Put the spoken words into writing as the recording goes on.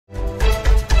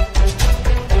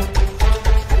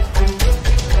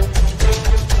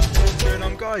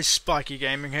guys, Spiky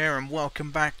Gaming here, and welcome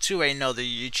back to another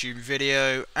YouTube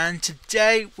video. And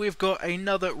today we've got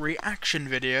another reaction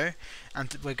video,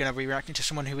 and we're going to be reacting to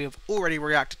someone who we have already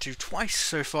reacted to twice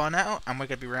so far now, and we're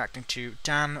going to be reacting to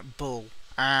Dan Bull.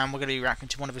 And we're going to be reacting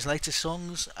to one of his latest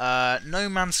songs, No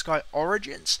Man's Sky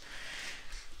Origins.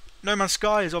 No Man's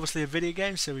Sky is obviously a video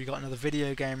game, so we got another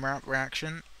video game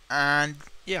reaction. And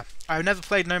yeah, I've never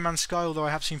played No Man's Sky, although I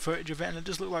have seen footage of it, and it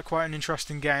does look like quite an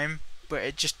interesting game. But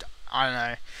it just, I don't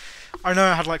know. I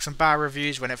know it had like some bad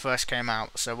reviews when it first came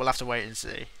out, so we'll have to wait and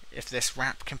see if this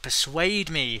rap can persuade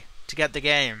me to get the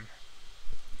game.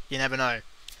 You never know.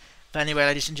 But anyway,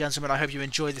 ladies and gentlemen, I hope you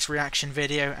enjoyed this reaction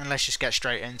video, and let's just get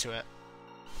straight into it.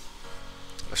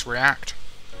 Let's react.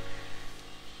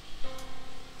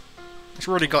 It's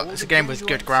already got, it's a game with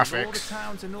good graphics.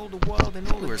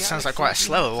 Ooh, it sounds like quite a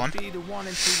slower one.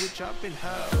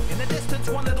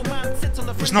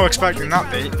 Was not expecting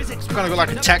that beat. It's kind of got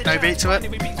like a techno beat to it.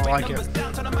 I like it.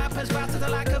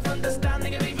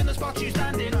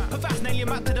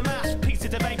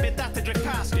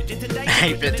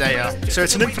 8-bit data. So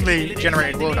it's an infinitely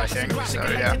generated world, I think. So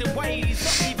yeah.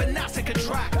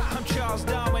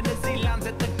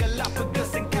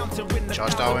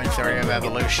 Charles Darwin, theory of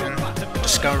evolution,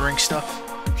 discovering stuff.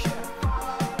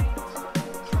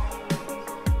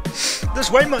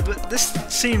 There's way much, but this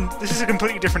is a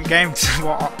completely different game to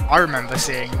what I remember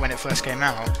seeing when it first came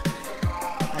out.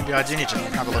 Maybe I do need to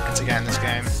have a look into getting this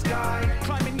game.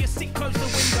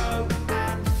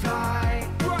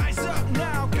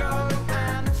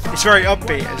 It's very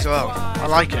upbeat as well. I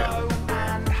like it.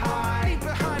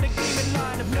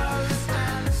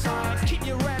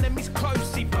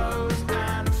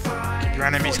 Your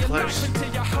enemies close.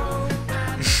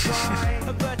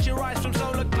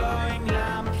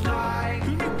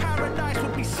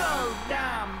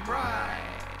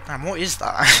 Man, what is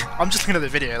that? I'm just looking at the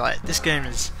video, like, this game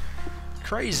is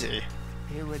crazy.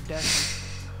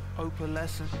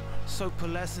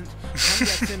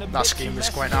 That scheme was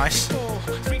quite nice.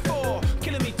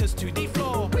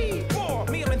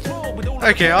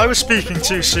 Okay, I was speaking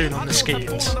too soon on the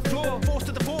schemes.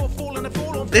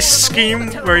 This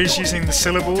scheme where he's using the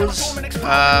syllables,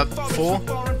 4,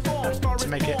 to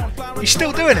make it... He's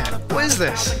still doing it! What is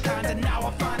this?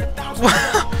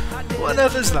 What on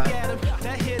earth is that?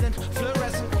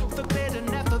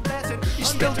 He's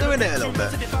still doing it a little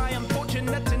bit.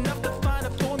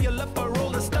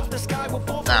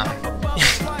 Damn.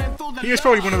 He is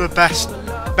probably one of the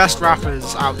best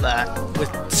rappers out there with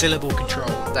syllable control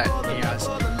that he has.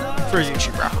 For his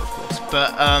YouTube rapper, of course.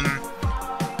 But,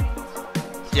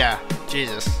 yeah,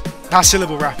 Jesus. That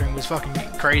syllable rapping was fucking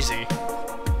crazy.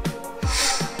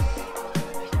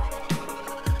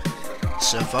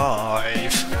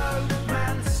 Survive.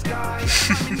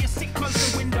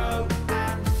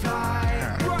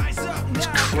 It's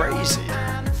crazy.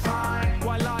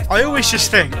 I always just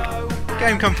think,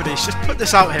 game companies, just put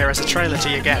this out here as a trailer to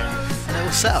your game, and it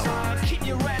will sell.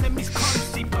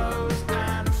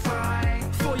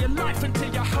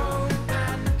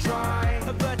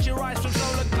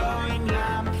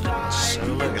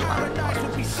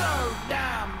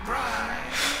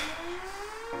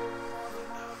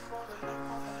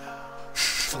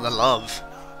 For the love.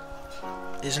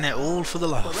 Isn't it all for the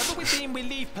love? Oh,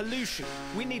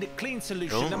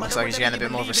 looks like he's getting a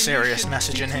bit more of a serious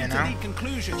message in here now.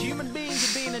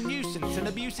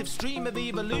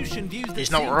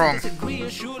 He's not wrong. It's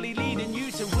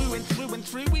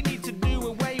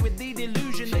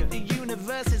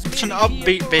an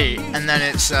upbeat beat, and then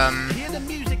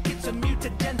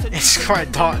it's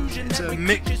quite dark. It's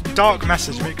a dark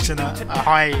message mixed in a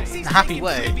happy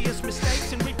way.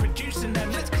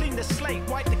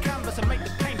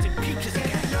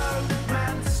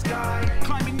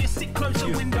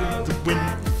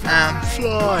 And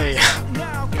fly.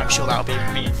 I'm sure that'll be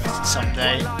me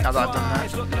someday, now that I've done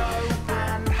that.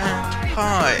 And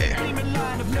high.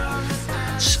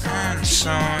 And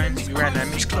signs, your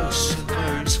enemies close to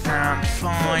those and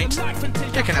fight.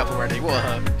 Picking up already, what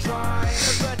a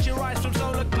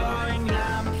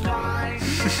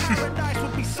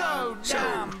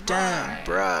So damn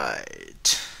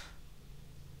bright.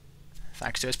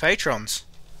 Thanks to his patrons.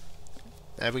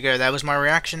 There we go, that was my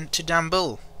reaction to Dan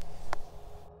Bull.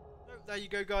 There you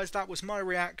go, guys, that was my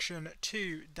reaction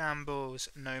to Dan Bull's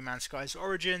No Man's Sky's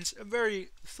Origins. A very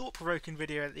thought-provoking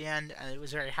video at the end, and it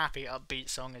was a very happy, upbeat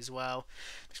song as well.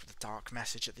 It's with a dark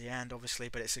message at the end, obviously,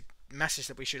 but it's a message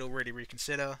that we should all really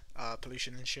reconsider.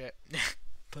 Pollution and shit.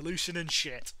 Pollution and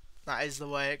shit. That is the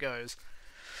way it goes.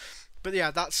 But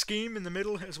yeah, that scheme in the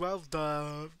middle as well,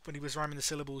 when he was rhyming the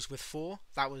syllables with 4,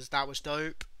 that was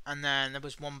dope. And then there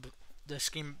was one the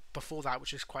scheme before that,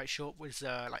 which is quite short, was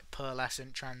like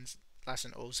pearlescent,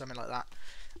 translucent, or something like that.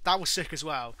 That was sick as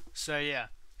well. So yeah.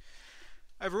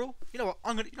 Overall, you know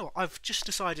what? I've just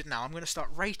decided now. I'm gonna start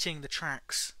rating the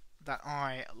tracks that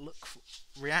I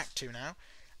react to now,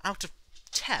 out of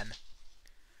 10.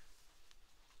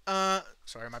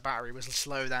 Sorry, my battery was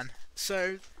slow then. So,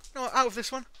 you know what? Out of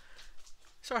this one.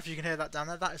 Sorry if you can hear that down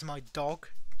there. That is my dog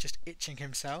just itching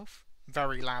himself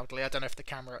very loudly. I don't know if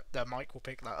the mic will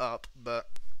pick that up, but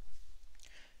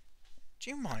do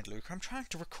you mind, Luke? I'm trying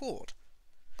to record.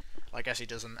 I guess he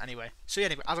doesn't anyway. So yeah,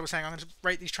 anyway, as I was saying, I'm going to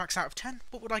rate these tracks out of 10.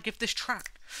 What would I give this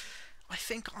track? I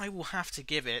think I will have to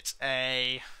give it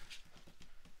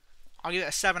I'll give it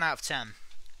a 7 out of 10.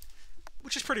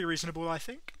 Which is pretty reasonable, I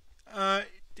think.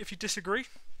 If you disagree,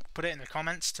 put it in the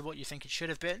comments to what you think it should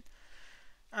have been.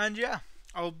 And yeah,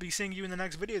 I'll be seeing you in the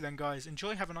next video then, guys.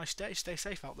 Enjoy, have a nice day, stay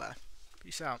safe out there.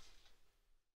 Peace out.